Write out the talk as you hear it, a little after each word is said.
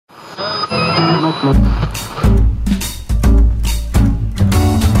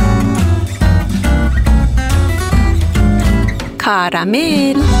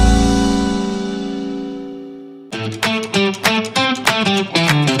کارامل.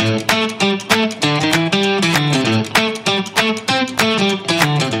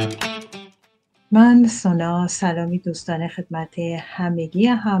 من سونا سلامی دوستان خدمت همگی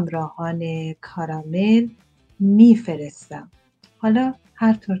همراهان کارامل میفرستم. حالا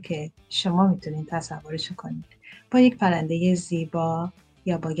هر طور که شما میتونید تصورش کنید، با یک پرنده زیبا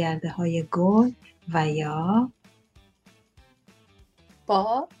یا با گرده های گل و یا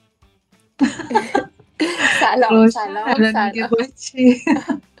با سلام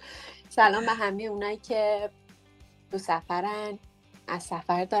سلام به همه اونایی که تو سفرن، از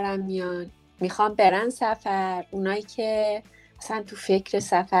سفر دارن میان، میخوان برن سفر، اونایی که اصلا تو فکر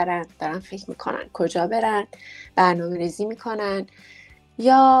سفرن، دارن فکر میکنن کجا برن، برنامه ریزی میکنن،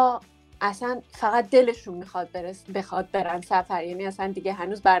 یا اصلا فقط دلشون میخواد برن سفر، یعنی اصلا دیگه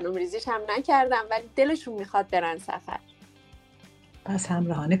هنوز برنامه ریزیش هم نکردن ولی دلشون میخواد برن سفر. پس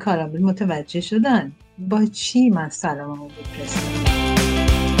همراهان کارامل متوجه شدن با چی من سلاممو بفرستم.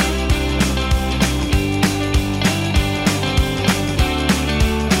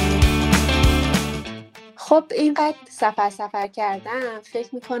 خب اینقدر سفر کردم،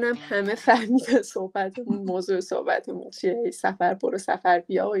 فکر میکنم همه فهمیدن موضوع صحبتمون چیه، سفر برو سفر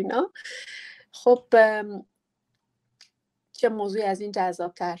بیا و اینا. خب چه موضوعی از این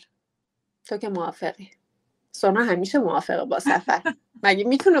جذابتر؟ تو که موافقی. سونا همیشه موافقه با سفر، مگه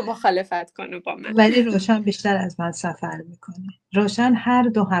میتونه مخالفت کنه با من؟ ولی روشن بیشتر از من سفر میکنه. روشن هر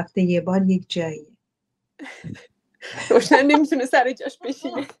 2 هفته یه بار یک جاییه. روشن نمیتونه سر جاش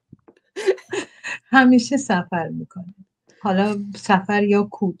بشینه. همیشه سفر میکنه. حالا سفر یا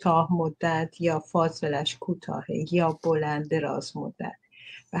کوتاه مدت یا فاصلش کوتاهه یا بلند دراز مدت.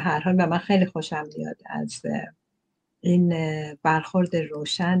 به هر حال من خیلی خوشم میاد از این برخورد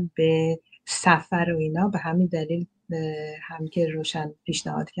روشن به سفر و اینا. به همین دلیل هم که روشن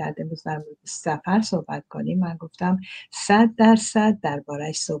پیشنهاد کرده بود در مورد سفر صحبت کنیم، من گفتم 100%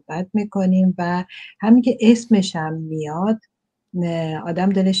 درباره‌اش صحبت میکنیم. و همین که اسمش هم میاد آدم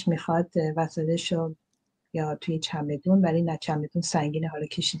دلش میخواد وسایلشو یا توی چمدون، ولی نه چمدون سنگینه، حالا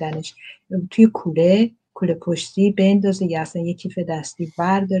کشیدنش توی کوله پشتی بندازه یا اصلا یه کیف دستی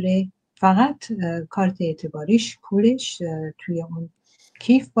برداره، فقط کارت اعتباریش پولش توی اون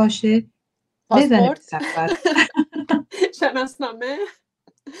کیف باشه، بزنه سفر. شناسنامه،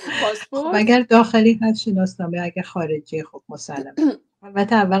 پاسپورت. خب اگر داخلی هست شناسنامه، اگر خارجی خب مسلم.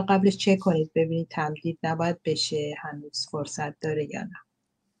 البته اول قبلش چک کنید ببینید تمدید نباید بشه، هنوز فرصت داره یا نه.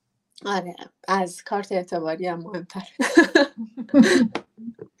 آره، از کارت اعتباری هم مهمتر.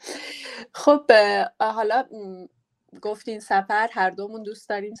 خب حالا گفتین سفر، هر دومون دوست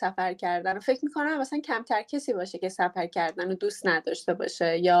داریم سفر کردن. فکر میکنم مثلا کمتر کسی باشه که سفر کردن رو دوست نداشته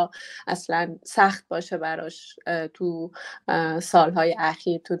باشه یا اصلا سخت باشه براش تو سالهای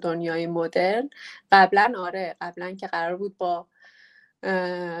اخیر تو دنیای مدرن. قبلا که قرار بود با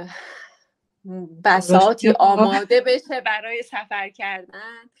بساطی آماده بشه برای سفر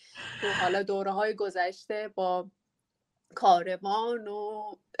کردن، تو حالا دوره‌های گذشته با کاروان و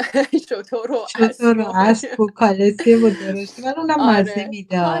شتر و اسب و کالسکه و درشتی، ولی اونم مزه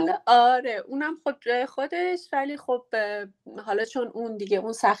میده. آره اونم خودش، ولی خب حالا چون اون دیگه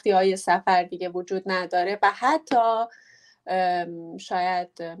اون سختی های سفر دیگه وجود نداره و حتی شاید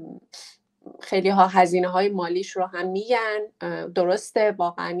خیلی ها هزینه های مالیش رو هم میگن. درسته،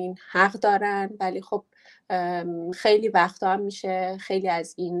 واقعا این حق دارن، ولی خب خیلی وقتا هم میشه خیلی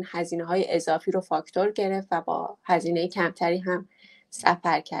از این هزینه های اضافی رو فاکتور گرفت و با هزینه کمتری هم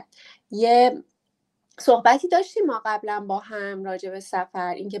سفر کرد. یه صحبتی داشتیم ما قبلا با هم راجع به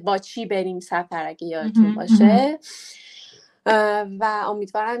سفر، اینکه با چی بریم سفر اگه یادتون باشه، و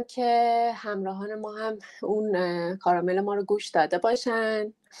امیدوارم که همراهان ما هم اون کارامل ما رو گوش داده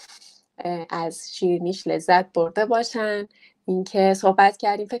باشن، از شیرینیش لذت برده باشن. اینکه صحبت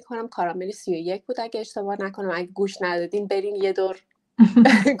کردیم، فکر کنم کارامل 31 بود اگه اشتباه نکنم. اگه گوش ندادین برین یه دور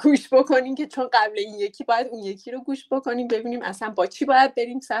گوش بکنین، که چون قبل این یکی باید اون یکی رو گوش بکنیم ببینیم اصلا با چی باید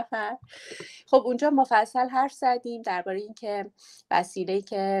بریم سفر. خب اونجا مفصل حرف زدیم درباره این که وسیله‌ای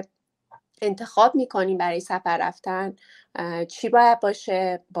که انتخاب میکنیم برای سفر رفتن چی باید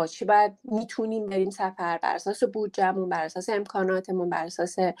باشه، با چی باید میتونیم بریم سفر، بر اساس بودجه‌مون، بر اساس امکاناتمون، بر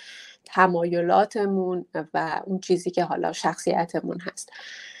اساس تمایلاتمون و اون چیزی که حالا شخصیتمون هست.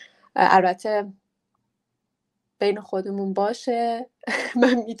 البته بین خودمون باشه،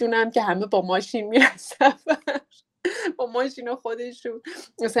 من میدونم که همه با ماشین میرن سفر، با ماشین خودشون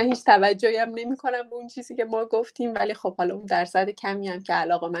مثلا هیچ توجهی هم نمی‌کنن به اون چیزی که ما گفتیم، ولی خب حالا اون درصد کمی هم که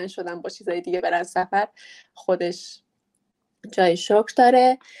علاقه‌مند شدن با چیزای دیگه برن سفر، خودش جای شکر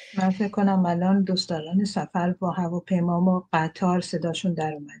داره. من فکر کنم الان دوستداران سفر با هواپیما و قطار صداشون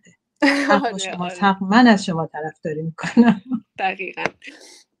در اومده. حق با شماست، حق من از شما طرفداری میکنم. دقیقاً.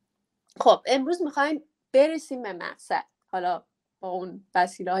 خب امروز میخوایم برسیم به مقصد. حالا با اون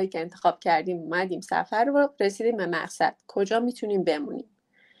وسیله‌هایی که انتخاب کردیم اومدیم سفر رو رسیدیم به مقصد. کجا میتونیم بمونیم؟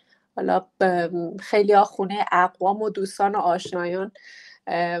 حالا خیلی ها خونه اقوام و دوستان و آشنایان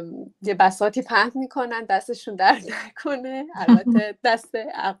یه بساطی پهن میکنن، دستشون درد نکنه. البته دست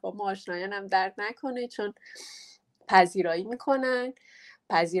اقوام و آشنایان هم درد نکنه، چون پذیرایی میکنن،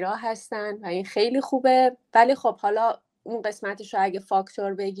 پذیرا هستن و این خیلی خوبه. ولی خب حالا اون قسمتش رو اگه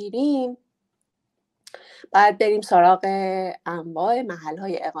فاکتور بگیریم، باید بریم سراغ انواع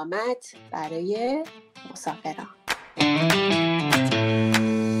محل‌های اقامت برای مسافران.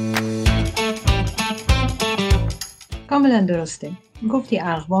 کاملا درسته، گفتی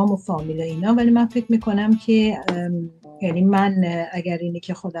اقوام و فامیل و اینا، ولی من فکر میکنم که یعنی من اگر اینی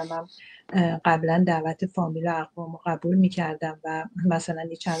که خودمم قبلا دعوت فامیل و اقوام رو قبول میکردم و مثلا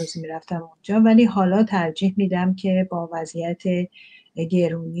چند روزی میرفتم اونجا، ولی حالا ترجیح میدم که با وضعیت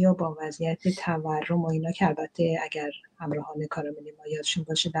گرونی و با وضعیت تورم و اینا، که البته اگر همراهان کارامل ما یادشون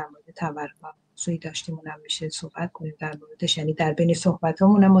باشه در مورد تورم موضوعی داشتیم، اونم میشه صحبت کنیم در موردش. یعنی در بین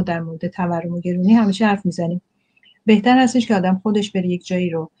صحبتامون ما در مورد تورم و گرونی همیشه حرف میزنیم. بهتر هستش که آدم خودش بره یک جایی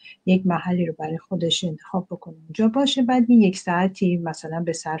رو، یک محلی رو برای خودش انتخاب بکنه، اونجا باشه، بعد یک ساعتی مثلا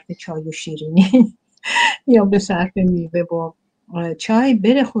به صرف چای و شیرینی یا به صرف میوه با چای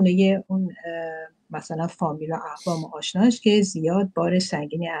بره خونه اون مثلا فامیل و اقوام و آشناش، که زیاد بار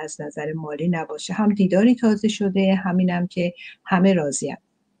سنگینی از نظر مالی نباشه، هم دیداری تازه شده، همینم که همه راضی‌ان.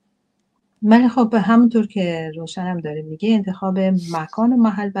 ولی خب همونطور که روشنم داره میگه، انتخاب مکان و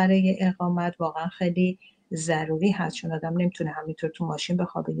محل برای اقامت واقعا خیلی ضروری هست، چون آدم نمیتونه همینطور تو ماشین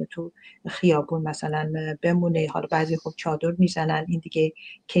بخوابه یا تو خیابون مثلا بمونه. حالا بعضی خب چادر میزنن، این دیگه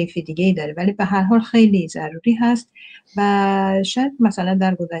کیف دیگه ای داره، ولی به هر حال خیلی ضروری هست. و شاید مثلا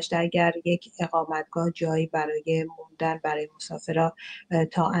در گذشته اگر یک اقامتگاه جایی برای موندن برای مسافران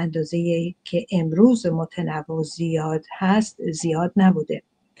تا اندازه که امروز متنوع زیاد هست زیاد نبوده.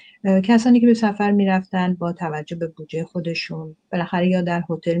 کسانی که به سفر میرفتن با توجه به بودجه خودشون بالاخره یا در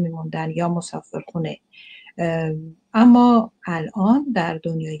هتل میموندن یا مسافرخونه. اما الان در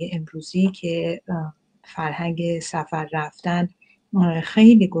دنیای امروزی که فرهنگ سفر رفتن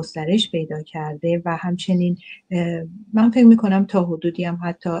خیلی گسترش پیدا کرده و همچنین من فکر میکنم تا حدودی هم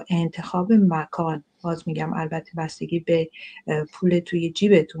حتی انتخاب مکان، باز میگم البته بستگی به پول توی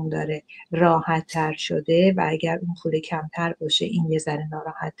جیبتون داره، راحت تر شده و اگر اون پول کمتر باشه این یه ذره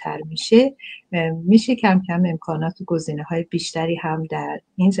ناراحت تر میشه کم کم امکانات و گزینه های بیشتری هم در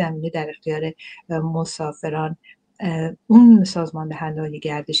این زمینه در اختیار مسافران اون سازمان دهنده‌های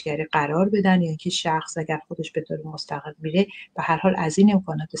گردشگری قرار بدن، یا اینکه شخص اگر خودش به طور مستقل میره به هر حال از این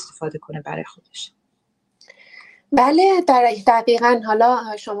امکانات استفاده کنه برای خودش. بله دقیقاً. حالا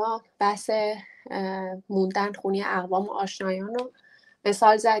شما بحث موندن خونه اقوام و آشنایان رو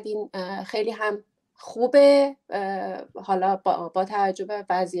مثال زدین، خیلی هم خوبه. حالا با توجه به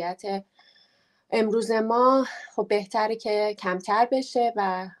وضعیت امروز ما خب بهتره که کمتر بشه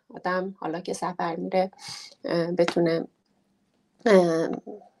و آدم حالا که سفر میره بتونه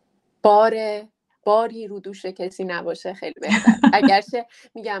باری رو دوش کسی نباشه، خیلی بهتر. اگرچه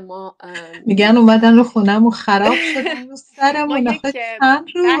میگم ما میگن اومدن رو خونمون خراب شدن رو سرمون آخه چند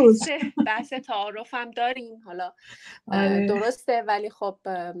روز. بحث تعارف هم داریم حالا درسته، ولی خب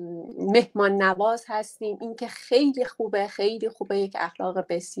مهمان نواز هستیم، این که خیلی خوبه، خیلی خوبه. یک اخلاق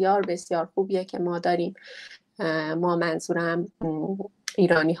بسیار بسیار خوبیه که ما داریم، ما منظورم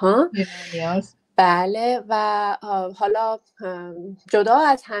ایرانی ها. بله. و حالا جدا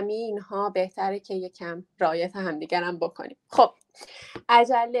از همه اینها بهتره که یکم رعایت همدیگر هم بکنیم. خب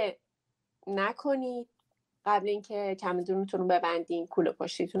عجله نکنید، قبل اینکه چمدونتون رو ببندین کوله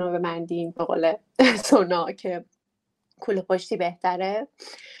پشتیتون رو ببندین، به قول سونا که کوله پشتی بهتره،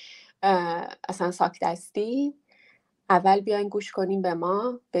 اصلا ساک دستی. اول بیاین گوش کنیم به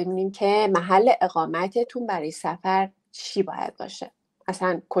ما، ببینیم که محل اقامتتون برای سفر چی باید باشه،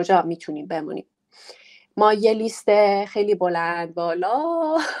 اصلا کجا میتونیم بمونیم. ما یه لیست خیلی بلند بالا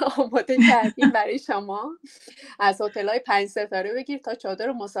آماده کردیم برای شما، از هتل‌های 5 ستاره بگیر تا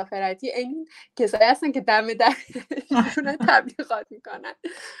چادر مسافرتی. این کسایی هستن که دم درشون تبلیغات میکنن.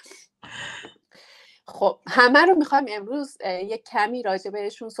 خب همه رو میخوایم امروز یک کمی راجع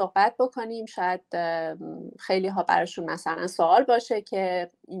بهشون صحبت بکنیم. شاید خیلی ها براشون مثلا سوال باشه که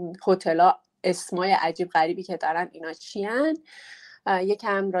این هتل‌ها اسمای عجیب غریبی که دارن اینا چیان،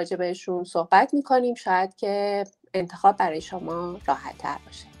 یکم راجع بهشون صحبت میکنیم، شاید که انتخاب برای شما راحت تر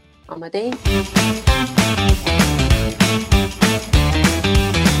باشه. آماده این؟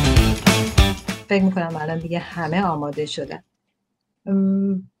 فکر میکنم الان دیگه همه آماده شدن.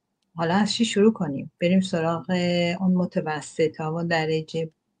 حالا از چی شروع کنیم؟ بریم سراغ اون متوسط ها و درجه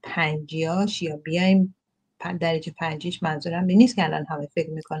 5 یا بیایم درجه 5 منظورم نیست که الان همه فکر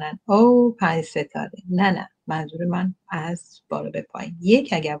میکنن او 5 ستاره. نه، منظور من از بالا به پایین.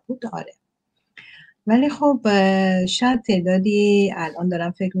 1 اگر بود آره. ولی خب شاید تعدادی الان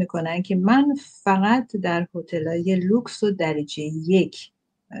دارم فکر میکنن که من فقط در هتل‌های لوکس و درجه 1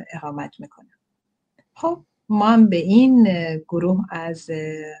 اقامت میکنم. خب ما هم به این گروه از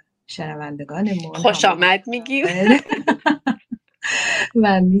شنوندگانمون خوش آمد میگیم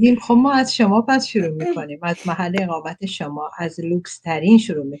و میگیم خب ما از شما پس شروع میکنیم، از محل اقامت شما، از لوکس ترین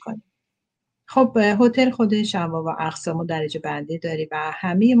شروع میکنیم. خب هتل خودش انواع و اقسام و درجه بندی داره و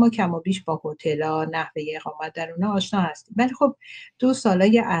همه ما کم و بیش با هتل‌ها، نحوه اقامت در اونها آشنا هستیم. ولی خب 2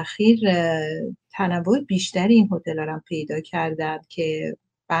 سالای اخیر تنوع بیشتری این هتل‌ها رو پیدا کردن که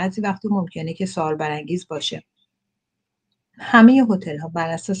بعضی وقتا ممکنه که سوال برانگیز باشه. همه هتل‌ها بر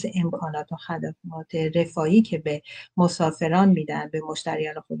اساس امکانات و خدمات رفاهی که به مسافران میدن، به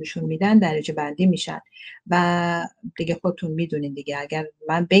مشتریان خودشون میدن، درجه بندی میشن و دیگه خودتون میدونین دیگه، اگر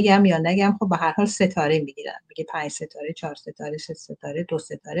من بگم یا نگم خب به هر حال ستاره میگیرن، میگه 5 ستاره، 4 ستاره، 3 ستاره، 2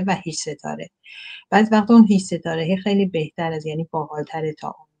 ستاره و 8 ستاره. بعضی وقتا اون 8 ستاره خیلی بهتر از، یعنی باحال‌تره تا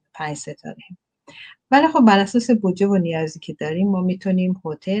اون 5 ستاره. ولی خب بر اساس بودجه و نیازی که داریم ما میتونیم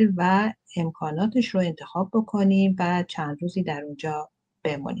هتل و امکاناتش رو انتخاب بکنیم و چند روزی در اونجا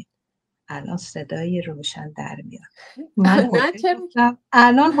بمونیم. الان صدای روشن در میاد. من هتل گفتم،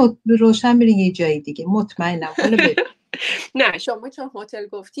 الان روشن میره یه جای دیگه، مطمئنم. حالا نه شما چون هتل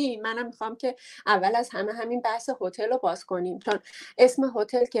گفتی منم میخوام که اول از همه همین بحث هتل رو باز کنیم، چون اسم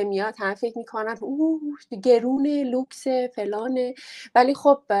هتل که میاد هم فکر میکنن گرونه، لوکس، فلانه، ولی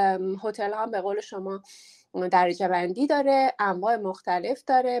خب هتل هم به قول شما درجه بندی داره، انواع مختلف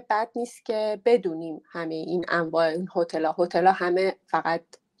داره. بد نیست که بدونیم همه این انواع این هتل‌ها همه فقط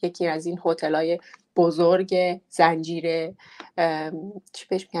یکی از این هتل‌های بزرگ زنجیره چی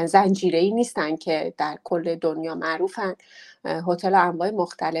بهش میگن زنجیره‌ای نیستن که در کل دنیا معروفن. هتل انواع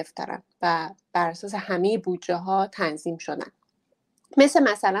مختلف دارن و بر اساس همه بودجه ها تنظیم شدن،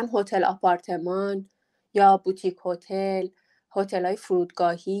 مثلا هتل آپارتمان یا بوتیک هتل، هتل‌های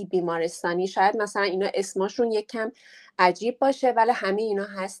فرودگاهی، بیمارستانی. شاید مثلا اینا اسمشون یکم عجیب باشه ولی همه اینا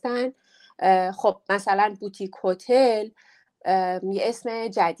هستن. خب مثلا بوتیک هتل یه اسم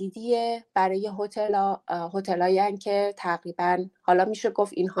جدیدیه برای هتل‌هایی که تقریبا حالا میشه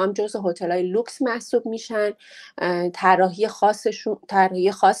گفت اینها هم جزو هتل‌های لوکس محسوب میشن. طراحی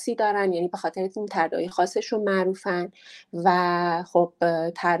خاصی دارن، یعنی به خاطر این طراحی خاصشون معروفن و خب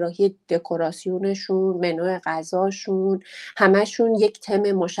طراحی دکوراسیونشون، منو غذاشون، همشون یک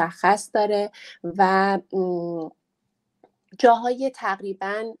تم مشخص داره و جاهای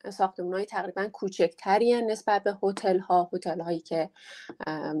تقریبا ساختمان‌های تقریبا کوچکتری هستند نسبت به هتل‌هایی که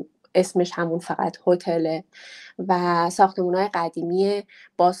اسمش همون فقط هتله و ساختمان‌های قدیمی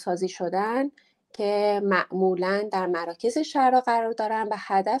بازسازی شدن که معمولاً در مراکز شهر قرار دارن و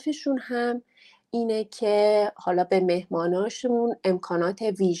هدفشون هم اینه که حالا به مهماناشون امکانات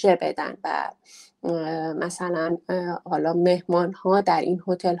ویژه بدن و مثلا حالا مهمان‌ها در این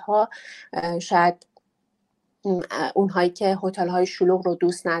هتل‌ها شاید اونهایی که هتل‌های شلوغ رو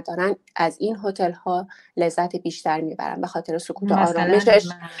دوست ندارن از این هتل‌ها لذت بیشتر میبرن به خاطر سکوت و آرامشش.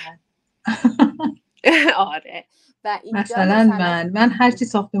 آره و مثلا من هرچی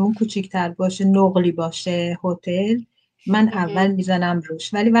ساختمون کوچیک‌تر باشه، نقلی باشه هتل، من اول میزنم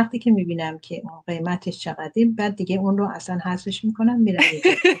روش، ولی وقتی که میبینم که قیمتش چقدره بعد دیگه اون رو اصلا حذفش میکنم، میرم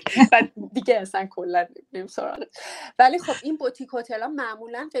بعد دیگه اصلا کلا نمیریم سراغش. ولی خب این بوتیک هتل‌ها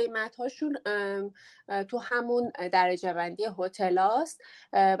معمولا قیمت‌هاشون تو همون درجه بندی هتل‌هاست،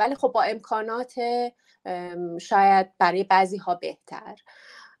 ولی خب با امکانات شاید برای بعضی‌ها بهتر.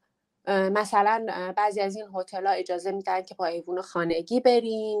 مثلا بعضی از این هتل‌ها اجازه میدن که با ایوون خانگی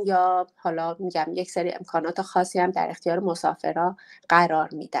برین، یا حالا میگم یک سری امکانات خاصی هم در اختیار مسافرا قرار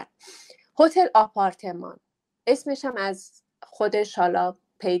میدن. هتل آپارتمان اسمش هم از خودش حالا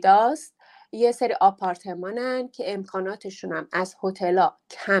پیداست، یه سری آپارتمانن که امکاناتشون هم از هتل‌ها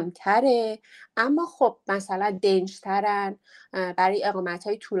کمتره اما خب مثلا دنج‌ترن، برای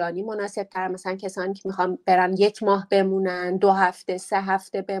اقامت‌های طولانی مناسب‌ترن، مثلا کسانی که میخوان برن 1 ماه بمونن، 2 هفته، 3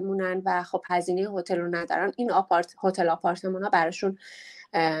 هفته بمونن و خب هزینه هتل رو ندارن، این هتل آپارتمان‌ها براشون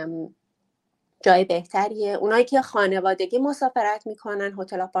جای بهتریه. اونایی که خانوادگی مسافرت میکنن،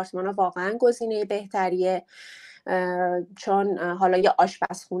 هتل آپارتمان ها واقعا گزینه بهتریه، چون حالا یه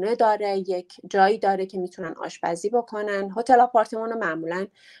آشپزخونه داره، یک جایی داره که میتونن آشپزی بکنن. هتل آپارتمان ها معمولا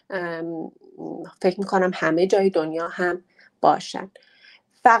فکر میکنم همه جای دنیا هم باشن.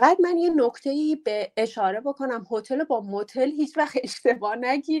 فقط من یه نکته‌ای به اشاره بکنم، هتل با موتل هیچ وقت اشتباه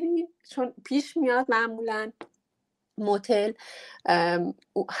نگیرید، چون پیش میاد معمولا موتل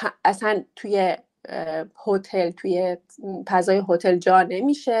اصلا توی هتل، توی فضای هتل جا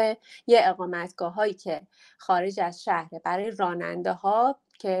نمیشه. یه اقامتگاه هایی که خارج از شهره برای راننده ها،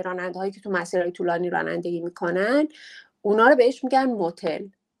 که راننده هایی که تو مسیرهای طولانی رانندگی میکنن، اونا رو بهش میگن موتل.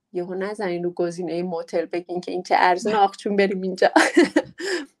 یهو نزنین رو گزینه موتل بگین که این چه ارزونه، آخ چون بریم اینجا.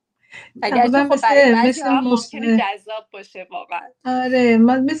 اگرچه خب برای بعضی ها ممکنه جذاب باشه واقعا. آره،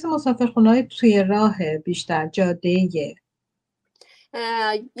 مثل مسافرخونه‌های توی راه بیشتر جاده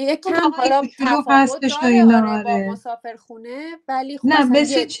یکم حالا تفاوت داره آره با مسافرخونه، ولی خب نه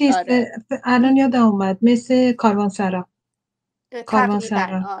مثل چیز الان یادم اومد، مثل کاروانسرا.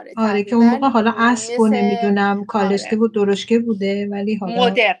 تقریبا آره که اون موقع حالا اسب و نمیدونم کالسکه و درشکه بوده، ولی حالا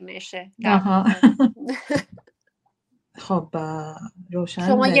مدرنشه. خب روشن.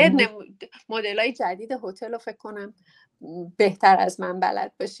 شما یه مدلای جدید هتل رو فکر کنم بهتر از من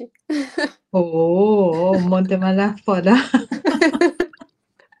بلد باشید. ماده من رفت بالا.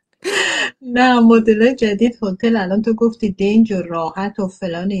 نه مدل جدید هتل الان تو گفتی دنج و راحت و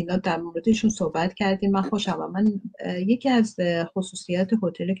فلان، اینا در موردشون صحبت کردیم. من خوشم. من یکی از خصوصیات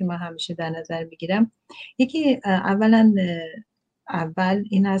هتلی که من همیشه در نظر میگیرم، یکی اول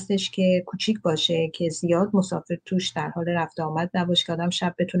این هستش که کوچیک باشه که زیاد مسافر توش در حال رفت آمد نباشه که آدم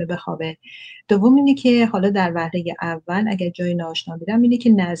شب بتونه بخوابه. دوم اینه که حالا در وهله اول اگر جای ناآشنا میرم، اینه که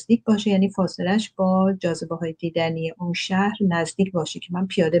نزدیک باشه، یعنی فاصلش با جاذبه‌های دیدنی اون شهر نزدیک باشه که من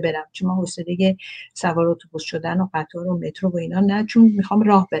پیاده برم، چون من حوصله سوار اتوبوس شدن و قطار و مترو و اینا نه، چون میخوام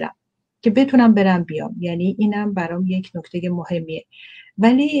راه برم که بتونم برم بیام. یعنی اینم برام یک نکته مهمیه.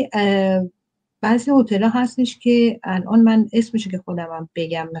 ولی بعضی هتل‌ها هستش که الان من اسمشو که خودم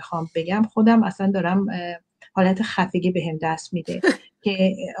میخوام بگم، خودم اصلا دارم حالت خفگی بهم دست میده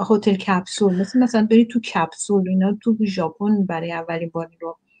که هتل کپسول، مثلا بری تو کپسول. اینا تو ژاپن برای اولین بار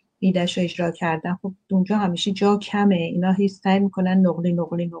رو ایده‌اش رو اجرا کردن. خب اونجا همیشه جا کمه، اینا هیچ سعی میکنن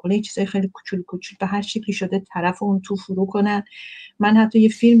نقلی چیزای خیلی کوچولو به هر شکلی شده طرف اون تو فرو کنن. من حتی یه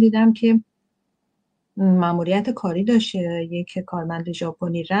فیلم دیدم که ماموریت کاری داشت، یک کارمند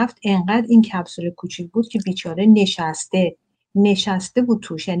ژاپنی رفت، انقدر این کپسول کوچیک بود که بیچاره نشسته بود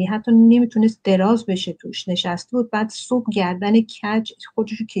توش، یعنی حتی نمیتونست دراز بشه توش، نشسته بود. بعد صبح گردن کج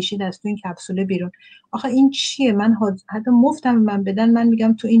خودشو کشید از تو این کپسول بیرون. آخه این چیه؟ من حتی مفتم من بدن من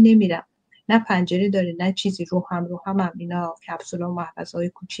میگم تو این نمیرم. نه پنجره داره نه چیزی، رو هم اینا کپسول و محفظه‌های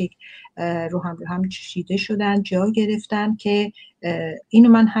کوچیک رو هم چیده شدن، جا گرفتن که اینو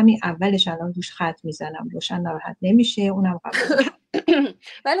من همین اولش الان روش خط میزنم، روشن ناراحت نمیشه، اونم قبول.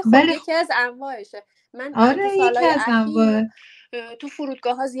 ولی خب یکی از انواعشه. من تو سالهای اخیر تو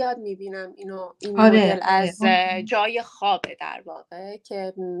فرودگاه ها زیاد میبینم این مدل از جای خوابه در واقع،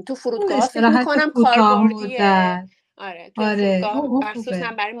 که تو فرودگاه فکر میکنم کاربردیه. تو فرودگاه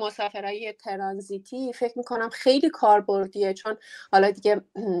مخصوصا برای مسافرای ترانزیتی فکر میکنم خیلی کاربردیه، چون حالا دیگه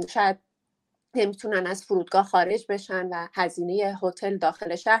شاید نمیتونن از فرودگاه خارج بشن و هزینه هتل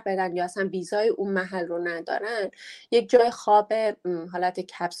داخل شهر بدن، یا اصلا ویزای اون محل رو ندارن. یک جای خواب حالت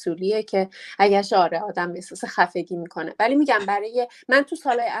کپسولیه که اگه آدم احساس خفگی میکنه. ولی میگم برای من تو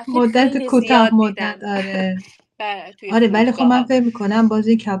سالهای اخیر خیلی زیاد دیدم. آره ولی خب من فکر میکنم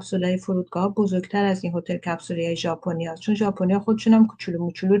بازی کپسولای فرودگاه بزرگتر از این هتل کپسولی ژاپنی هست، چون ژاپنی ها خودشون هم کوچولو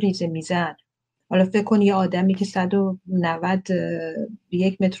موچولو ریزه میزن. حالا فکر کن یه آدمی که 190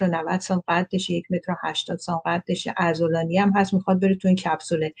 1 متر و 90 سانتی قدشه، 1 متر و 80 سانتی قدشه، عضلانی هم هست، میخواد بره تو این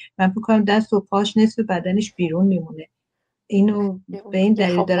کپسوله. من فکر کنم دست و پاش نصف بدنش بیرون میمونه. اینو به این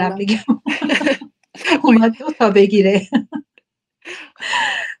دلیل دارم میگم اومد 2 تا بگیره.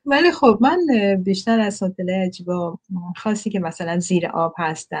 ولی خب من بیشتر از هتل عجیبا خاصی که مثلا زیر آب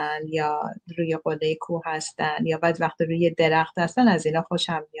هستن یا روی قله کوه هستن یا بعد وقت روی درخت هستن، از اینا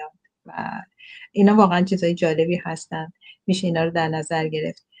خوشم میاد و اینا واقعا چیزای جالبی هستن، میشه اینا رو در نظر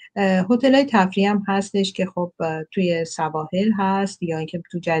گرفت. هتل‌های تفریحی هم هستش که خب توی سواحل هست یا اینکه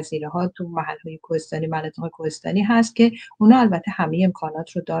تو جزیره ها، تو محل‌های کوهستانی، مناطق کوهستانی هست که اونا البته همه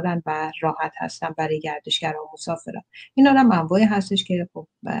امکانات رو دارن و راحت هستن برای گردشگران و مسافران. اینا هم انواعی هستش که خب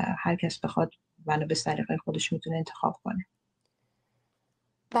هر کس بخواد منو به طریق خودش میتونه انتخاب کنه.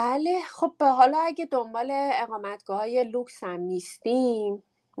 بله خب حالا اگه دنبال اقامتگاه‌های لوکس هم نیستیم،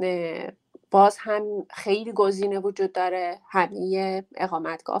 باز هم خیلی گزینه وجود داره. همه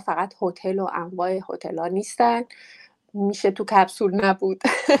اقامتگاه فقط هتل و انواع هتل ها نیستن، میشه تو کپسول نبود.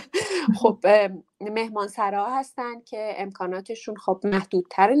 خب مهمانسراها هستن که امکاناتشون خب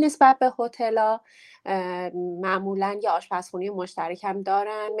محدودتر نسبت به هتل‌ها، معمولا یه آشپزخونه مشترک هم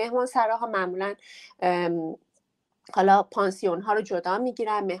دارن. مهمانسراها معمولا حالا پانسیون ها رو جدا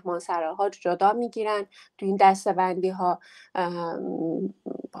میگیرن، مهمانسراها رو جدا میگیرن. تو این دسته‌بندی ها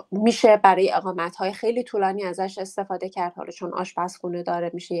میشه برای اقامت های خیلی طولانی ازش استفاده کرد، حالا چون آشپزخونه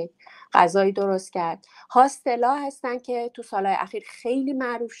داره میشه یک غذایی درست کرد. هاستلا هستن که تو سالهای اخیر خیلی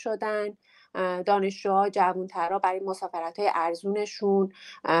معروف شدن. دانشجوها، جوان‌ترها برای مسافرت‌های ارزونشون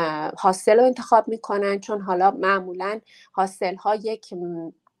هاستل رو انتخاب میکنن، چون حالا معمولا هاستل ها یک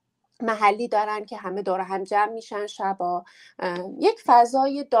محلی دارن که همه دور هم جمع میشن شبا. یک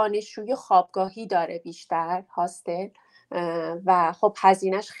فضای دانشجویی خوابگاهی داره بیشتر هاستل و خب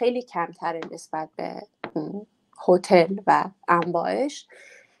هزینهش خیلی کمتره نسبت به هتل و انواعش.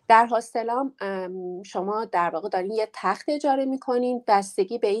 در هاستلام شما در واقع دارین یه تخت اجاره میکنین،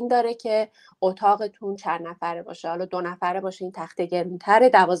 بستگی به این داره که اتاقتون چند نفره باشه. حالا 2 نفره باشه این تخت گرونتره،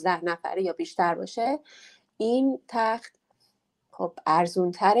 12 نفره یا بیشتر باشه این تخت خب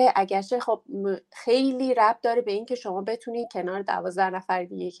ارزون تره. اگرچه خب خیلی ربط داره به این که شما بتونید کنار 12 نفر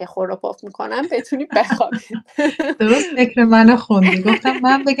دیگه که خور و پف میکنن بتونید بخوابید. درست فکر منو خوندی، گفتم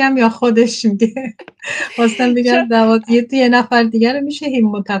من بگم یا خودش میگه. خواستم بگم یه نفر دیگه رو میشه هیم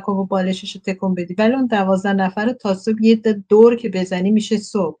متکا و بالشش رو تکون بدی، ولی اون 12 نفر رو تا صبح یه دور که بزنی میشه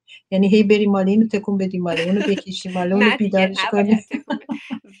صبح، یعنی هی بری مال اینو تکون بدی، مال اونو بکشی، مال اونو بیدارش کنی.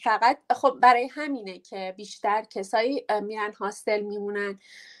 فقط خب برای همینه که بیشتر کسایی میرن هاستل میمونن.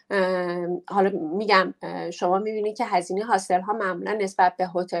 حالا میگم شما میبینید که هزینه هاستل ها معمولا نسبت به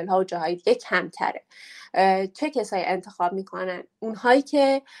هتل ها و جاهای دیگه کمتره. چه کسایی انتخاب میکنن؟ اونهایی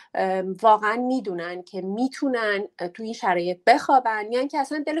که واقعا میدونن که میتونن تو این شرایط بخوابن، یعنی که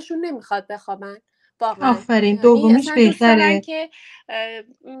اصلا دلشون نمیخواد بخوابن واقعا. آفرین، یعنی دومیش اصلا دوست دارن بهتره. که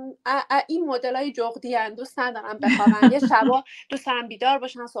این مدل های جغدی هن، دوست ندارن بخوابن. یه شبا دوست دارن بیدار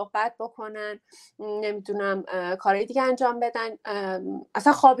باشن، صحبت بکنن، نمیدونم کارهای دیگه انجام بدن،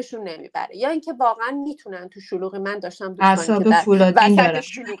 اصلا خوابشون نمیبره. یا اینکه واقعا میتونن تو شلوغی، من داشتم دوستانی که در وسط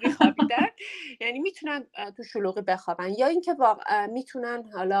شلوغی خوابیدن، یعنی میتونن تو شلوغی بخوابن. یا اینکه واقعا میتونن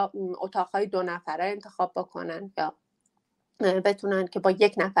حالا اتاقهای 2 نفره انتخاب بکنن، یا بتونن که با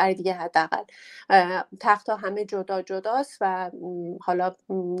 1 نفر دیگه حداقل. تخت‌ها همه جدا جداست و حالا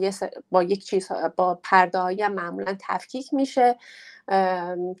با یک چیز، با پرده‌های هم معمولا تفکیک میشه.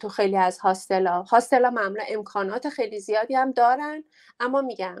 تو خیلی از هاستلا معمولا امکانات خیلی زیادی هم دارن، اما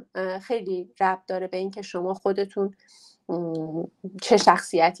میگم خیلی ربط داره به این که شما خودتون چه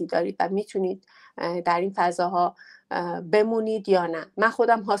شخصیتی دارید و میتونید در این فضاها بمونید یا نه. من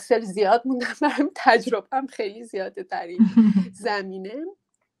خودم هاستل زیاد موندم، برام تجربه‌ام خیلی زیاده در این زمینه.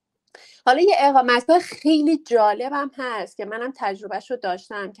 حالا یه اقامتگاه خیلی جالبم هست که منم تجربهش رو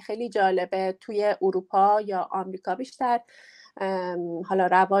داشتم که خیلی جالبه، توی اروپا یا آمریکا بیشتر حالا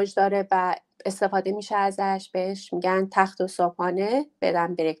رواج داره و استفاده میشه ازش. بهش میگن تخت و صبحانه،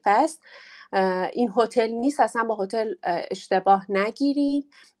 بدن بریکفست. این هتل نیست، اصلا با هتل اشتباه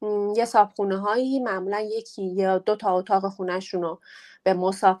نگیرید. یه صابخونه هایی معمولا 1 یا 2 تا اتاق خونهشون رو به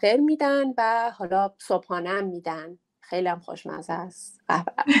مسافر میدن و حالا صبحانه هم میدن. خیلی هم خوشمزه است.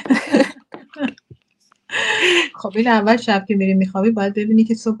 خب این اول شب که میری میخوابی باید ببینی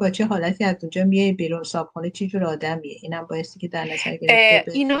که صبح با چه حالتی از اونجا میای بیرون، صابخونه چی جور آدمیه. اینم بایستی که در نظر گرفته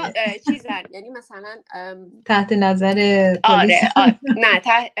بشه. اینا چیزن، یعنی مثلا تحت نظر پلیس. نه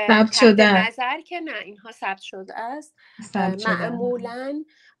تحت نظر که نه، اینها ثبت شده است. معمولا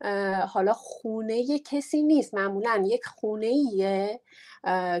حالا خونه کسی نیست، معمولا یک خونه‌ایه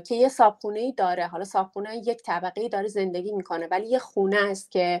که یه صابخونه‌ای داره. حالا صابخونه 1 طبقه‌ای داره زندگی میکنه، ولی یه خونه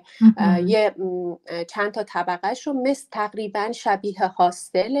است که یه چند تا طبقه‌ش رو مثل تقریبا شبیه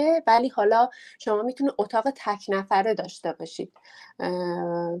هاستله، ولی حالا شما میتونه اتاق تک نفره داشته باشید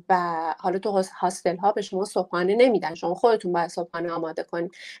و حالا تو هاستل ها به شما صبحانه نمیدن، شما خودتون باید صبحانه آماده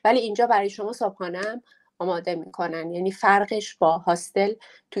کنید، ولی اینجا برای شما صبحانه هم آماده میکنن. یعنی فرقش با هاستل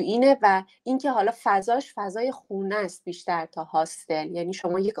تو اینه و اینکه حالا فضاش فضای خونه است بیشتر تا هاستل، یعنی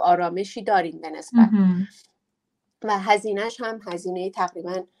شما یک آرامشی دارین به نسبت و هزینهش هم هزینه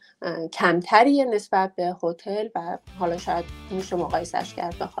تقریبا کمتریه نسبت به هتل و حالا شاید میشه مقایسش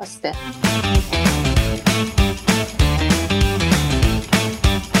کرد با هاستل.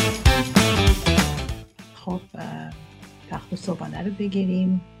 خب تخت صبحانه رو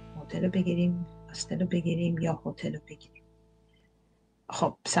بگیریم، هتل رو بگیریم، هاستل رو بگیریم یا هتل رو بگیریم.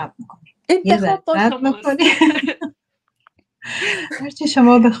 خب صبر میکنیم، انتخاب با شماست. هرچی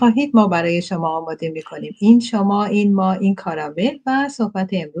شما بخواهید ما برای شما آماده میکنیم. این شما، این ما، این کارامل و صحبت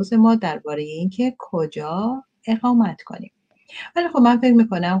امروز ما درباره اینکه کجا اقامت کنیم. ولی خب من فکر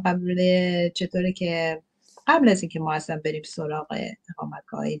میکنم چطوره که قبل از اینکه ما اصلا بریم سراغ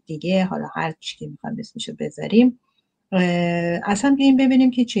اقامتگاه دیگه، حالا هر چی که میخوایم اسمشو بذاریم، اصلا بیایم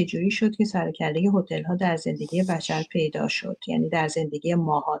ببینیم که چجوری شد که سر کله هتل ها در زندگی بشر پیدا شد، یعنی در زندگی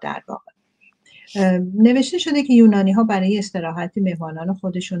ماها در واقع. نوشته شده که یونانی ها برای استراحت مهمانان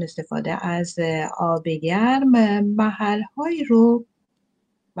خودشون استفاده از آب گرم محل هایی رو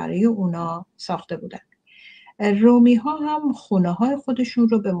برای اونا ساخته بودن. رومی ها هم خونه های خودشون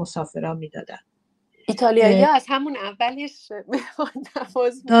رو به مسافران میدادن. ایتالیایی ها از همون اولش مهمان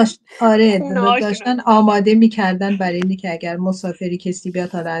نواز داشتن آماده میکردن برای اینی که اگر مسافری کسی بیاد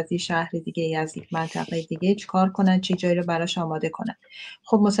حالا از این شهر دیگه یا از یک منطقه دیگه چیکار کنن، چه جایی رو براش آماده کنن.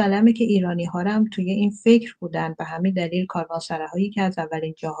 خب مسلمه که ایرانی ها هم توی این فکر بودن، به همین دلیل کاروانسراهایی که از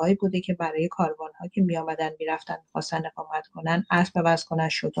اولین جاهایی بوده که برای کاروان ها که می آمدن میرفتن می‌خواستن اقامت کنن، اسب عوض کنن،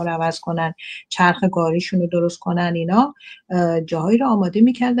 شتر عوض کنن، چرخ گاریشون رو درست کنن، اینا جاهایی رو آماده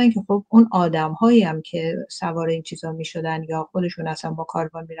میکردن که خب اون آدم‌هایی هم که سوار این چیزا میشدن یا خودشون اصلا با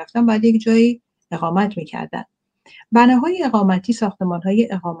کاروان میرفتن باید یک جایی اقامت میکردن. بناهای اقامتی،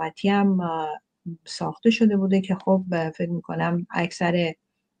 ساختمان‌های اقامتی هم ساخته شده بوده که خب فکر میکنم اکثر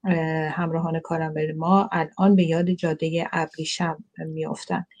همراهان کارامل ما الان به یاد جاده ابریشم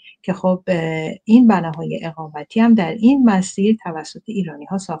میافتن که خب این بناهای اقامتی هم در این مسیر توسط ایرانی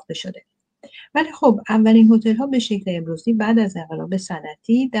ها ساخته شده. ولی خب اولین هتل ها به شکل امروزی بعد از انقلاب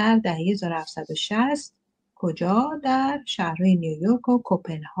صنعتی در دهه 1760 کجا؟ در شهرهای نیویورک و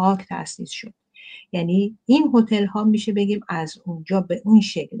کوپنهاگ تأسیس شد. یعنی این هتل ها میشه بگیم از اونجا به اون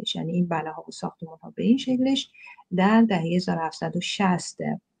شکلش، یعنی این بناها و ساختمان ها به این شکلش در دهه 1760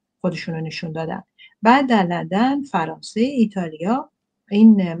 خودشون رو نشون دادن. بعد در لندن، فرانسه، ایتالیا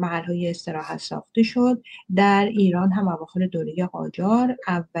این محل‌های استراحت ساخته شد. در ایران هم اواخر دوره قاجار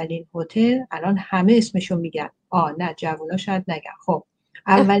اولین هتل، الان همه اسمشو میگن، نه جوونا شاید نگن، خب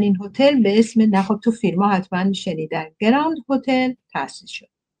اولین هتل به اسم، نه خب تو فیلم‌ها حتما شنیدن، گراند هتل تأسیس شد.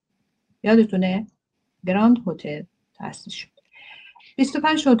 یادتونه؟ گراند هتل تأسیس شد.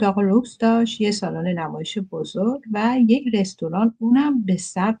 25 اتاق لوکس داشت، یه سالن نمایش بزرگ و یک رستوران، اونم به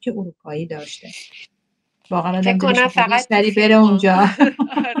سبک اروپایی داشته. واقعا آدم دلش می‌خواد سری بره اونجا.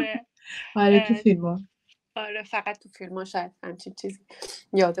 آره تو فیلم‌ها. آره فقط تو فیلم‌ها شاید همچین چیزی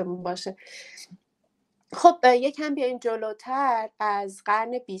یادمون باشه. خب یکم بیایم جلوتر، از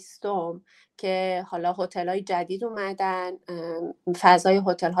قرن 20 که حالا هتل‌های جدید اومدن، فضای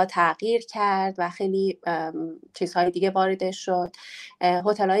هتل‌ها تغییر کرد و خیلی چیزهای دیگه واردش شد.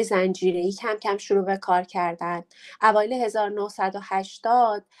 هتل‌های زنجیره‌ای کم کم شروع به کار کردن. اوایل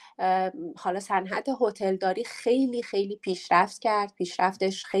 1980 حالا صنعت هتلداری خیلی خیلی پیشرفت کرد.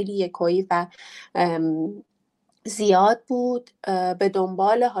 پیشرفتش خیلی یکویی و زیاد بود. به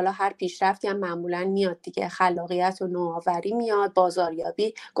دنبال حالا هر پیشرفتی هم معمولا میاد دیگه، خلاقیت و نوآوری میاد،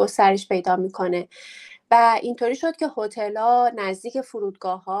 بازاریابی گسترش پیدا میکنه و اینطوری شد که هتل‌ها نزدیک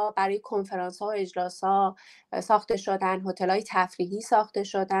فرودگاه‌ها برای کنفرانس‌ها و اجلاس‌ها ساخته شدن، هتل‌های تفریحی ساخته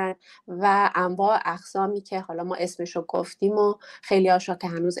شدن و انواع اقسامی که حالا ما اسمشو گفتیم و خیلی هاشا که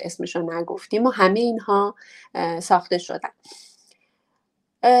هنوز اسمشو نگفتیم و همه اینها ساخته شدن.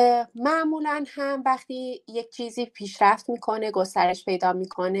 معمولا هم وقتی یک چیزی پیشرفت میکنه، گسترش پیدا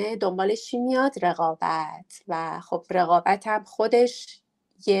میکنه، دنبالش چی میاد؟ رقابت. و خب رقابت هم خودش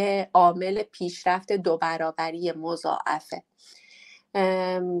یه عامل پیشرفت 2 برابری مضاعفه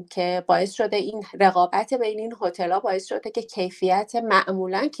که باعث شده این رقابت بین این هتل‌ها باعث شده که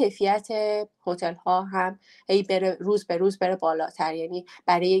معمولا کیفیت هتل‌ها هم بره روز به روز بره بالاتر. یعنی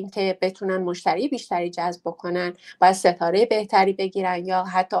برای اینکه بتونن مشتری بیشتری جذب بکنن باید ستاره بهتری بگیرن، یا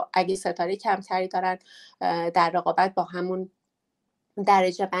حتی اگه ستاره کمتری دارن در رقابت با همون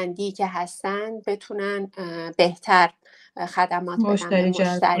درجه بندی که هستن بتونن بهتر خدمات بدن به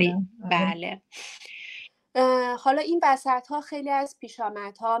مشتری. بله. حالا این وسط‌ها خیلی از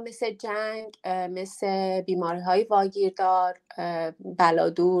پیشامدها مثل جنگ، مثل بیماری‌های واگیردار،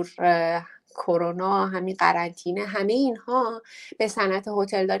 بلادور، کرونا، همین قرنطینه، همه اینها به صنعت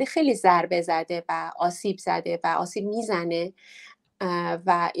هتلداری خیلی ضربه زده و آسیب زده و آسیب میزنه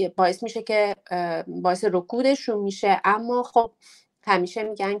و باعث میشه که باعث رکودشون میشه. اما خب همیشه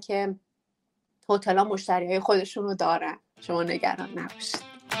میگن که هتل‌ها مشتریای خودشون رو دارن، شما نگران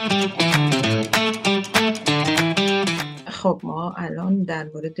نباشید. خب ما الان در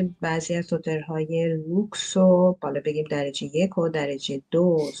مورد بعضی از هتل‌های لوکس و بالا بگیم درجه 1 و درجه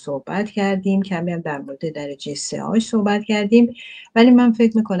 2 صحبت کردیم، کمی هم در مورد درجه 3 صحبت کردیم، ولی من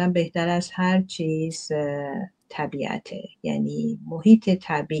فکر میکنم بهتر از هر چیز طبیعته. یعنی محیط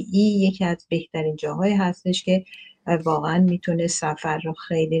طبیعی یکی از بهترین جاهای هستش که واقعا میتونه سفر رو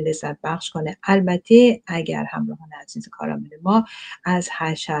خیلی لذت بخش کنه. البته اگر همراهان عزیز کارامل ما از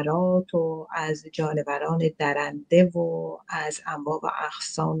حشرات و از جانوران درنده و از انواع و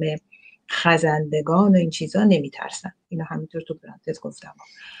اقسام خزندگان و این چیزا نمیترسن، اینو همینطور تو پرانتز گفتم.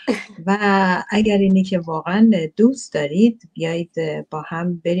 و اگر اینی که واقعا دوست دارید بیایید با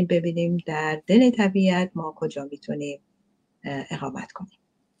هم بریم ببینیم در دل طبیعت ما کجا میتونیم اقامت کنیم.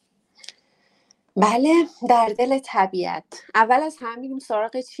 بله، در دل طبیعت. اول از همه میریم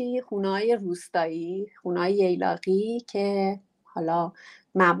سراغ چی؟ خونه‌های روستایی، خونه‌های ییلاقی که حالا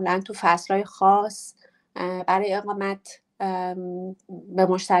معمولا تو فصلهای خاص برای اقامت به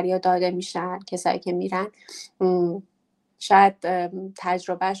مشتری‌ها داده میشن. کسایی که میرن شاید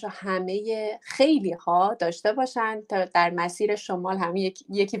تجربهش رو همه خیلی ها داشته باشن. در مسیر شمال همه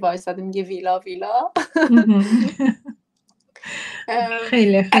یکی وایساده میگه ویلا ویلا.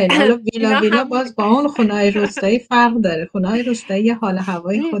 خیلی حالا ویلا باز با اون خونه‌های روستایی فرق داره. خونه‌های روستایی حال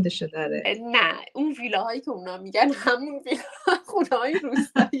هوای خودشو داره. نه، اون ویلاهایی که اونا میگن همون ویلا خونه‌های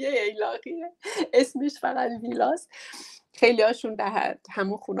روستایی ییلاقیه، اسمش فقط ویلاست. خیلی هاشون در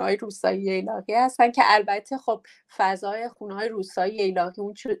همون خونه‌های روستایی ییلاقی هستن که البته خب فضای خونه‌های روستایی ییلاقی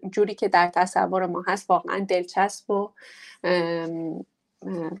اون جوری که در تصور ما هست واقعا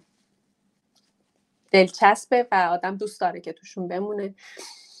دلچسبه و آدم دوست داره که توشون بمونه.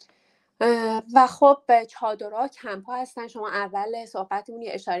 و خب چادرها، کمپ‌ها هستن. شما اول صحبتمون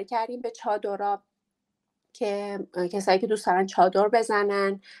اشاره کردیم به چادرها که کسایی که دوست دارن چادر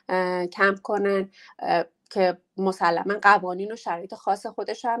بزنن، کمپ کنن، که مسلما قوانین و شرایط خاص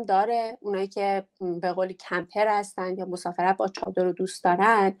خودش هم داره. اونایی که به قولی کمپر هستن یا مسافرت با چادر رو دوست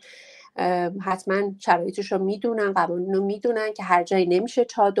دارن حتما شرایطش رو میدونن، قوانین رو میدونن که هر جایی نمیشه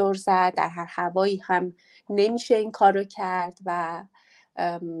چادر زد، در هر هوایی هم نمیشه این کار رو کرد. و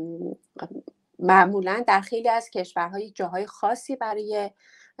معمولا در خیلی از کشورهای جاهای خاصی برای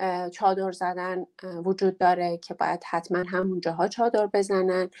چادر زدن وجود داره که باید حتما همون جاها چادر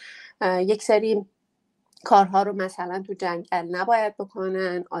بزنن. یک سری کارها رو مثلا تو جنگل نباید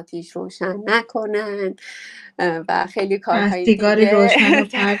بکنن، آتیش روشن نکنن و خیلی کارهای دیگه، سیگاری روشن رو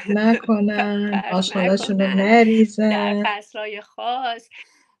پرت نکنن، آشغالاشون رو نریزن در فصلهای خاص،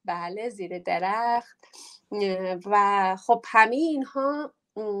 بله، زیر درخت. و خب همه اینها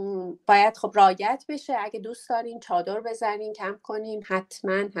باید خب رعایت بشه. اگه دوست دارین چادر بزنین، کمپ کنین،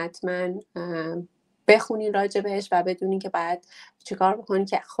 حتما بخونین راجع بهش و بدونین که باید چیکار بکنین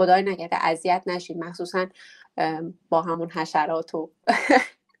که خدای نکرده اذیت نشین، مخصوصا با همون حشرات و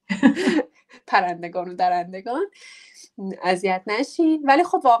پرندگان و درندگان اذیت نشین. ولی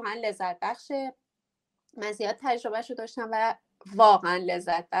خب واقعا لذت بخشه. من زیاد تجربهشو داشتم و واقعا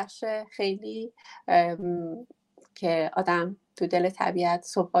لذت بخشه خیلی، که آدم تو دل طبیعت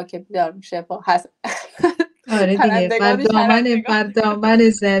صبحا که بیدار میشه با آره دیگه، بر دامن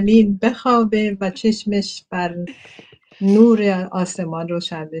زمین بخوابه و چشمش بر نور آسمان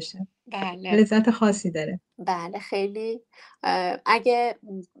روشن بشه. بله. لذت خاصی داره. بله خیلی. اگه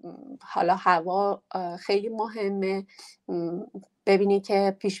حالا هوا خیلی مهمه، ببینید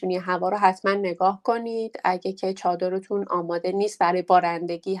که پیشبینی هوا رو حتما نگاه کنید. اگه که چادرتون آماده نیست برای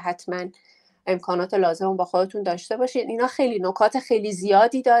بارندگی حتما امکانات لازم با خودتون داشته باشید. اینا خیلی نکات خیلی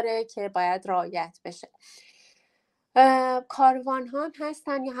زیادی داره که باید رعایت بشه. کاروان ها هم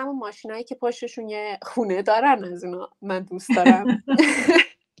هستن یا همون ماشینایی که پشتشون یه خونه دارن، از اونا من دوست دارم.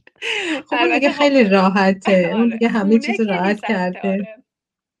 خب اون دیگه خیلی راحته. اون دیگه همه چیز راحت کرده.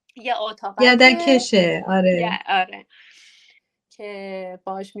 یه اتاقک یدکشه. آره که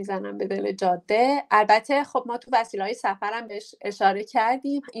باش میزنم به دل جاده. البته خب ما تو وسیله‌های سفرم بهش اشاره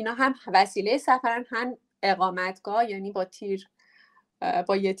کردیم. اینا هم وسیله سفرن، هم اقامتگاه، یعنی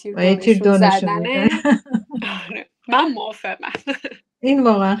با یه تیر دونشون آره. من موافقم. این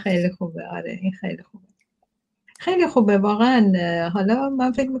واقعا خیلی خوبه. آره این خیلی خوبه. خیلی خوبه واقعا. حالا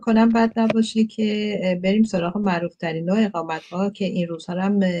من فکر میکنم بد نباشه که بریم سراغ معروف ترین نوع اقامت‌ها که این روزها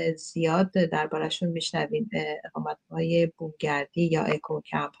هم زیاد دربارشون میشنویم. اقامت‌های بومگردی یا اکو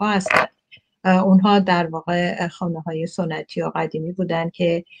کمپ ها هستن. اونها در واقع خانه‌های سنتی و قدیمی بودن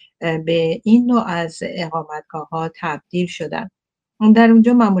که به این نوع از اقامتگاه ها تبدیل شدن. در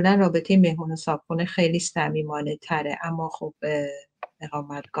اونجا معمولا رابطه مهمون و صاحبخونه خیلی صمیمانه تره، اما خب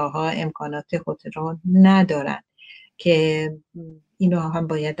اقامتگاه ها امکانات هتل رو ندارن که اینو هم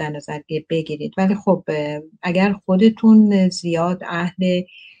باید در نظر بگیرید. ولی خب اگر خودتون زیاد اهل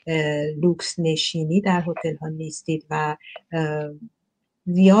لوکس نشینی در هتل ها نیستید و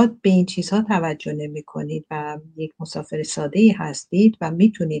زیاد به این چیزها توجه نمی کنید و یک مسافر ساده‌ای هستید و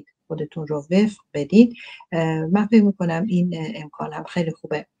میتونید خودتون رو وفق بدید. من فکر میکنم این امکان هم خیلی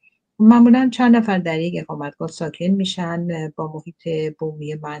خوبه. معمولا چند نفر در یک اقامتگاه ساکن میشن، با محیط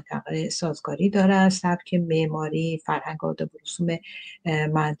بومی منطقه سازگاری دارن، سبک معماری، فرهنگ، آداب و رسوم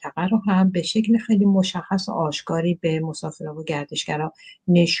منطقه رو هم به شکل خیلی مشخص و آشکاری به مسافران و گردشگران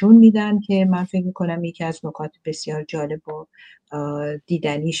نشون میدن که من فکر میکنم یکی از نکات بسیار جالب و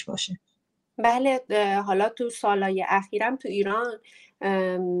دیدنیش باشه. بله، حالا تو سالهای اخیرم تو ایران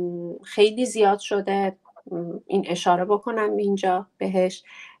خیلی زیاد شده، این اشاره بکنم اینجا بهش،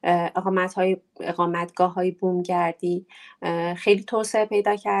 اقامتگاه های بومگردی خیلی توسعه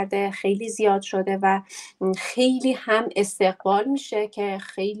پیدا کرده، خیلی زیاد شده و خیلی هم استقبال میشه که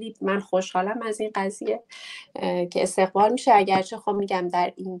خیلی من خوشحالم از این قضیه که استقبال میشه. اگرچه خب میگم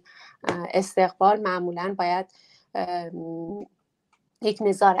در این استقبال معمولا باید یک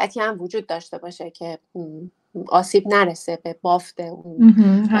نظارتی هم وجود داشته باشه که آسیب نرسه به بافت اون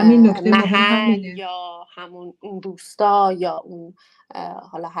همین نکته محل یا همون اون روستا یا اون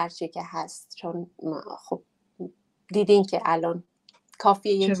حالا هر چی که هست، چون خب دیدین که الان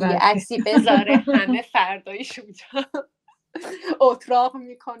کافیه یکی یه عکسی بذاره همه فردایش اونجا اتراق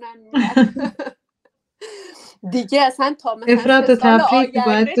میکنن دیگه اصلا تا مثلا افراط و تفریط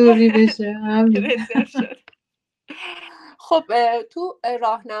باید دوری بشه. رزرو شد. خب تو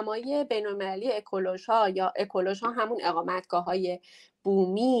راهنمای بین‌المللی اکولوژها یا اکولوژها همون اقامتگاه‌های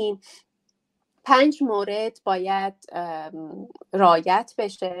بومی 5 مورد باید رعایت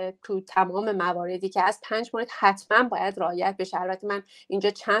بشه تو تمام مواردی که از 5 مورد حتما باید رعایت بشه. البته من اینجا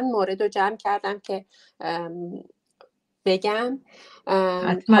چند مورد رو جمع کردم که بگم.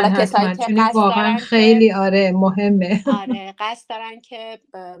 حالا کسایی که قصد واقعا خیلی مهمه. آره قصد دارن که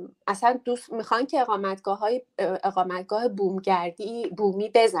اصلا دوست میخوان که اقامتگاه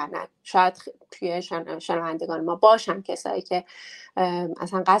بومی بزنن. شاید توی شنوندگان ما باشن کسایی که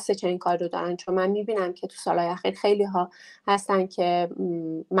اصلا قصد چنین کار رو دارن، چون من میبینم که تو سالهای اخیر خیلی ها هستن که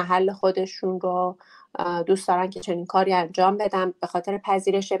محل خودشون رو دوست دارن که چنین کاری انجام بدن به خاطر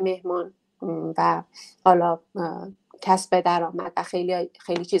پذیرش مهمان و حالا کسب درآمد و خیلی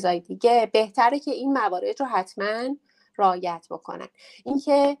خیلی چیزای دیگه. بهتره که این موارد رو حتما رعایت بکنن.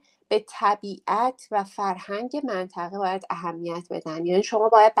 اینکه به طبیعت و فرهنگ منطقه باید اهمیت بدن، یعنی شما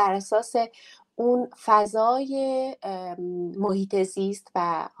باید بر اساس اون فضای محیط زیست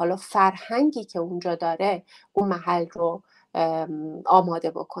و حالا فرهنگی که اونجا داره اون محل رو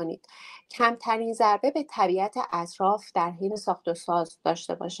آماده بکنید. کمترین ضربه به طبیعت اطراف در حین ساخت و ساز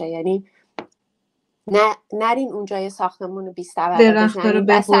داشته باشه، یعنی نرین اونجا یه ساختمون رو 20 طبقه بزنین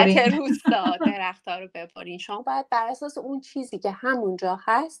وسط روستا درخت‌ها رو ببرین. شما باید بر اساس اون چیزی که همونجا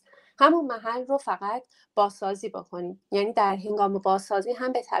هست همون محل رو فقط بازسازی بکنین، یعنی در هنگام بازسازی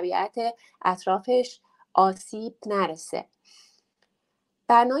هم به طبیعت اطرافش آسیب نرسه.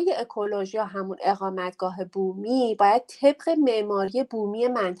 بنای اکولوژی یا همون اقامتگاه بومی باید طبق معماری بومی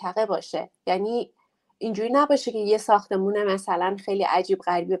منطقه باشه، یعنی اینجوری نباشه که یه ساختمون مثلا خیلی عجیب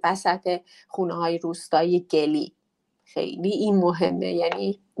غریبی وسط خونه‌های روستایی گلی. خیلی این مهمه،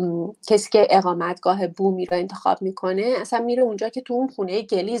 یعنی کسی که اقامتگاه بومی رو انتخاب میکنه اصلا میره اونجا که تو اون خونه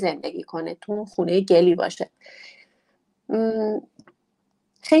گلی زندگی کنه، تو اون خونه گلی باشه.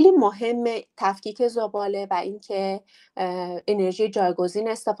 خیلی مهمه تفکیک زباله و اینکه انرژی جایگزین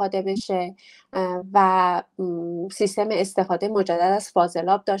استفاده بشه و سیستم استفاده مجدد از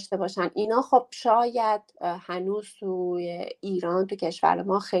فاضلاب داشته باشن. اینا خب شاید هنوز توی ایران تو کشور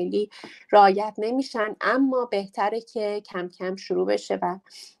ما خیلی رعایت نمیشن، اما بهتره که کم کم شروع بشه و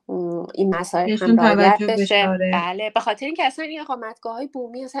این مسائل هم رعایت بشه. بله، به خاطر اینکه اصلا این اقامتگاه‌های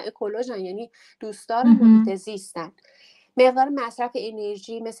بومی اصلا اکولوژن، یعنی دوستدار محیط زیستن. مقدار مصرف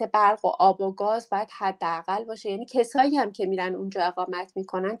انرژی مثل برق و آب و گاز باید حداقل باشه، یعنی کسایی هم که میرن اونجا اقامت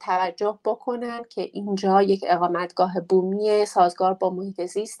میکنن توجه بکنن که اینجا یک اقامتگاه بومی سازگار با محیط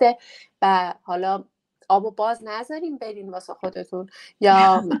زیسته و حالا آب و باز نذارین برین واسه خودتون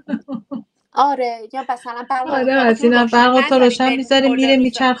یا آره یا مثلا برق اتاقتون رو روشن میذاره میره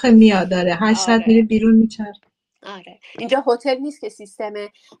میچرخه میاد، داره 8 ساعت میره بیرون میچرخه. آره اینجا هتل نیست که سیستم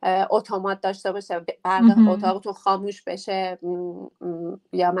اتومات داشته باشه برق اتاقتون خاموش بشه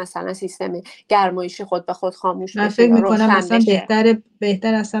یا مثلا سیستم گرمایشی خود به خود خاموش بشه یا روشن اصلا بشه.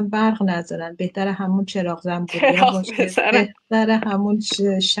 بهتر اصلا برق نذارن، بهتر همون چراغ زنبوریا باشه، بهتر همون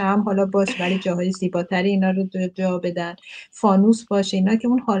شمع حالا باش ولی جاهای زیباتری اینا رو جا بدن، فانوس باشه، اینا که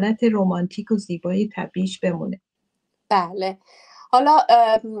اون حالت رمانتیک و زیبایی طبیعیش بمونه. بله، حالا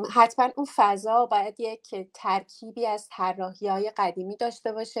حتما اون فضا باید یک ترکیبی از طراحی‌های قدیمی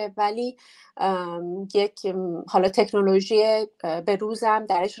داشته باشه، ولی یک حالا تکنولوژی به روزم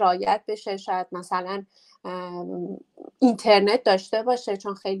درش رعایت بشه. شاید مثلا اینترنت داشته باشه،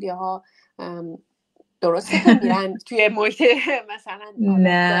 چون خیلی ها درسته که میرن توی محیط مثلا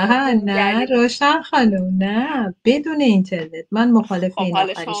نه روشن خانم، نه بدون اینترنت من مخالف خب این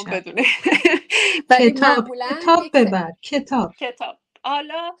حالا شما آخریشم. بدونه ولی معمولا کتاب ببر کتاب.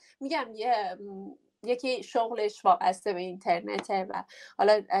 حالا میگم یکی شغلش وابسته به اینترنته و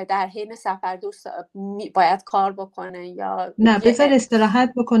حالا در حین سفر دوست باید کار بکنه یا نه بذار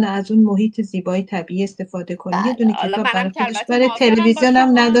استراحت بکنه، از اون محیط زیبای طبیعی استفاده کنه، یه دونه حالا کتاب برای منم که خودش، البته برای تلویزیون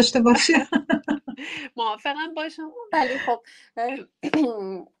هم نداشته باشه. موافقم با شما، ولی خب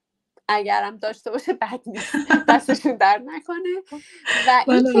اگرم داشته باشه بد نیست، دستشون در نکنه. و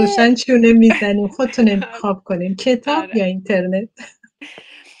من روشن چونه میزنیم، خودتون انتخاب کنین کتاب یا اینترنت.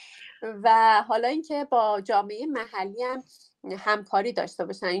 و حالا اینکه با جامعه محلی هم همکاری داشته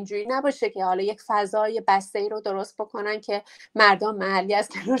باشن، اینجوری نباشه که حالا یک فضای بسته‌ای رو درست بکنن که مردم محلی از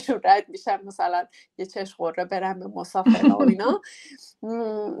کنارشون رد میشن، مثلا یه چشم قره برن به مسافرها و اینا.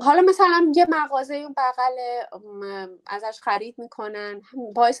 حالا مثلا یه مغازه اون بغل ازش خرید میکنن،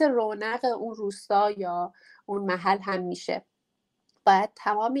 باعث رونق اون روستا یا اون محل هم میشه. باید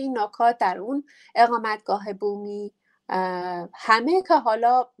تمام این نکات در اون اقامتگاه بومی همه که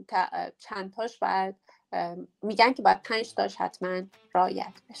حالا چند تاش باید میگن که باید 5 تاش حتما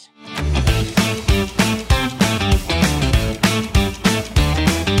رعایت بشه.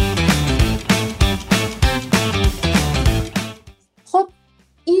 خب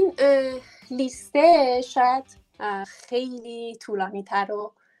این لیسته شاید خیلی طولانی تر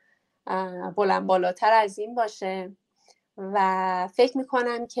و بلند بالاتر از این باشه و فکر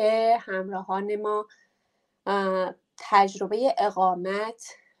میکنم که همراهان ما تجربه اقامت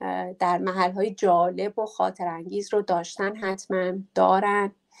در محلهای جالب و خاطر انگیز رو داشتن، حتما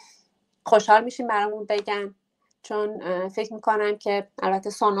دارن. خوشحال میشیم برامون بگن، چون فکر میکنم که البته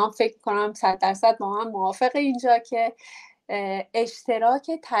سونام فکر میکنم 100% با هم موافق اینجا که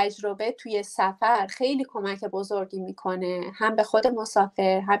اشتراک تجربه توی سفر خیلی کمک بزرگی میکنه، هم به خود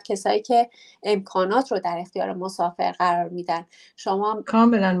مسافر هم کسایی که امکانات رو در اختیار مسافر قرار میدن. شما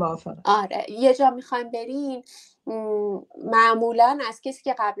کاملا موافقم. آره، یه جا میخوایم برین، معمولا از کسی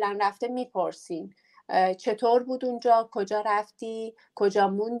که قبلا رفته میپرسین چطور بود اونجا، کجا رفتی، کجا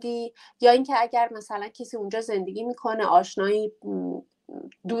موندی، یا اینکه اگر مثلا کسی اونجا زندگی میکنه، آشنایی،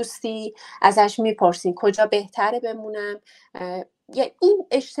 دوستی، ازش میپرسین کجا بهتره بمونم. این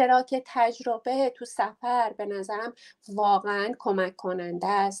اشتراک تجربه تو سفر به نظرم واقعا کمک کننده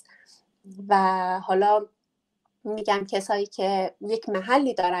است. و حالا میگم کسایی که یک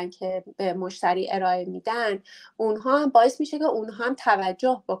محلی دارن که به مشتری ارائه میدن، اونها هم باعث میشه که اونها هم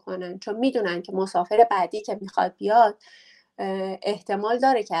توجه بکنن، چون میدونن که مسافر بعدی که میخواد بیاد احتمال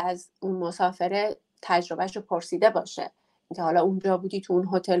داره که از اون مسافر تجربهش رو پرسیده باشه که حالا اونجا بودی، تو اون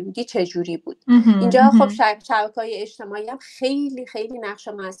هتل بودی، چه جوری بود. اینجا خب شبکه‌های اجتماعی هم خیلی خیلی نقش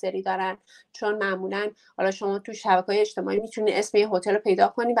موثری دارن، چون معمولا حالا شما تو شبکه‌های اجتماعی میتونید اسم یه هتل رو پیدا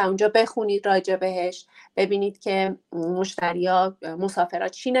کنید و اونجا بخونید راجع بهش، ببینید که مشتری‌ها، مسافرها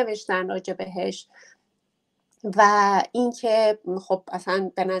چی نوشتن راجع بهش. و اینکه خب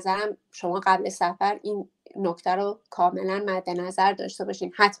اصلا به نظرم شما قبل سفر این نکته رو کاملا مد نظر داشته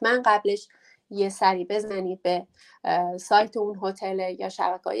باشین، حتما قبلش یه سری بزنید به سایت اون هتل یا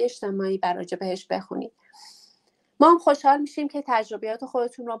شبکه‌های اجتماعی و راجع بهش بخونید. ما هم خوشحال میشیم که تجربیات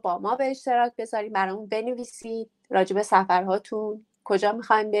خودتون رو با ما به اشتراک بذارید، برامون بنویسید راجع به سفرهاتون، کجا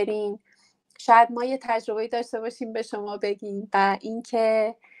میخواین برین، شاید ما یه تجربه داشته باشیم به شما بگیم. و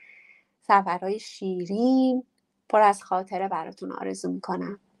اینکه سفرهای شیرین پر از خاطره براتون آرزو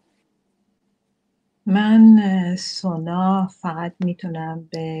میکنم. من سونا فقط میتونم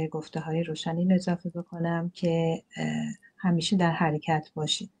به گفته های روشنی اضافه بکنم که همیشه در حرکت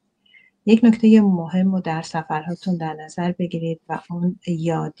باشید. یک نکته مهم رو در سفرهاتون در نظر بگیرید و اون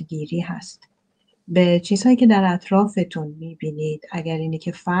یادگیری هست. به چیزهایی که در اطرافتون میبینید، اگر اینی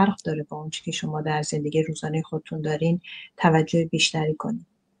که فرق داره با اون چیزی که شما در زندگی روزانه خودتون دارین، توجه بیشتری کنید.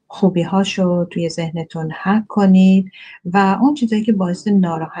 خوبی هاشو توی ذهنتون حک کنید و اون چیزایی که باعث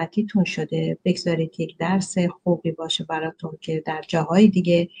ناراحتیتون شده بگذارید یک درس خوبی باشه براتون که در جاهای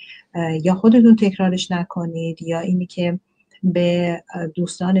دیگه یا خودتون تکرارش نکنید، یا اینی که به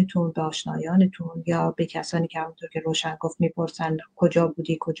دوستانتون، به آشنایانتون یا به کسانی که همونطور که روشن گفت میپرسن کجا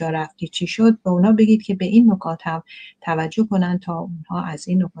بودی، کجا رفتی، چی شد، به اونا بگید که به این نکات هم توجه کنن تا اونها از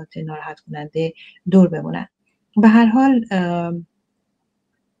این نکات ناراحت کننده دور بمونن. به هر حال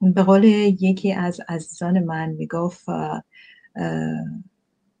به قول یکی از عزیزان من میگفت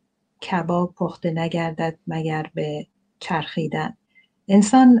کباب پخته نگردد مگر به چرخیدن.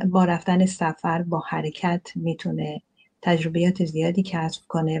 انسان با رفتن سفر، با حرکت میتونه تجربیات زیادی کسب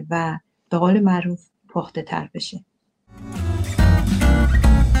کنه و به قول معروف پخته تر بشه.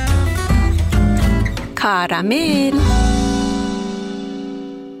 کارامل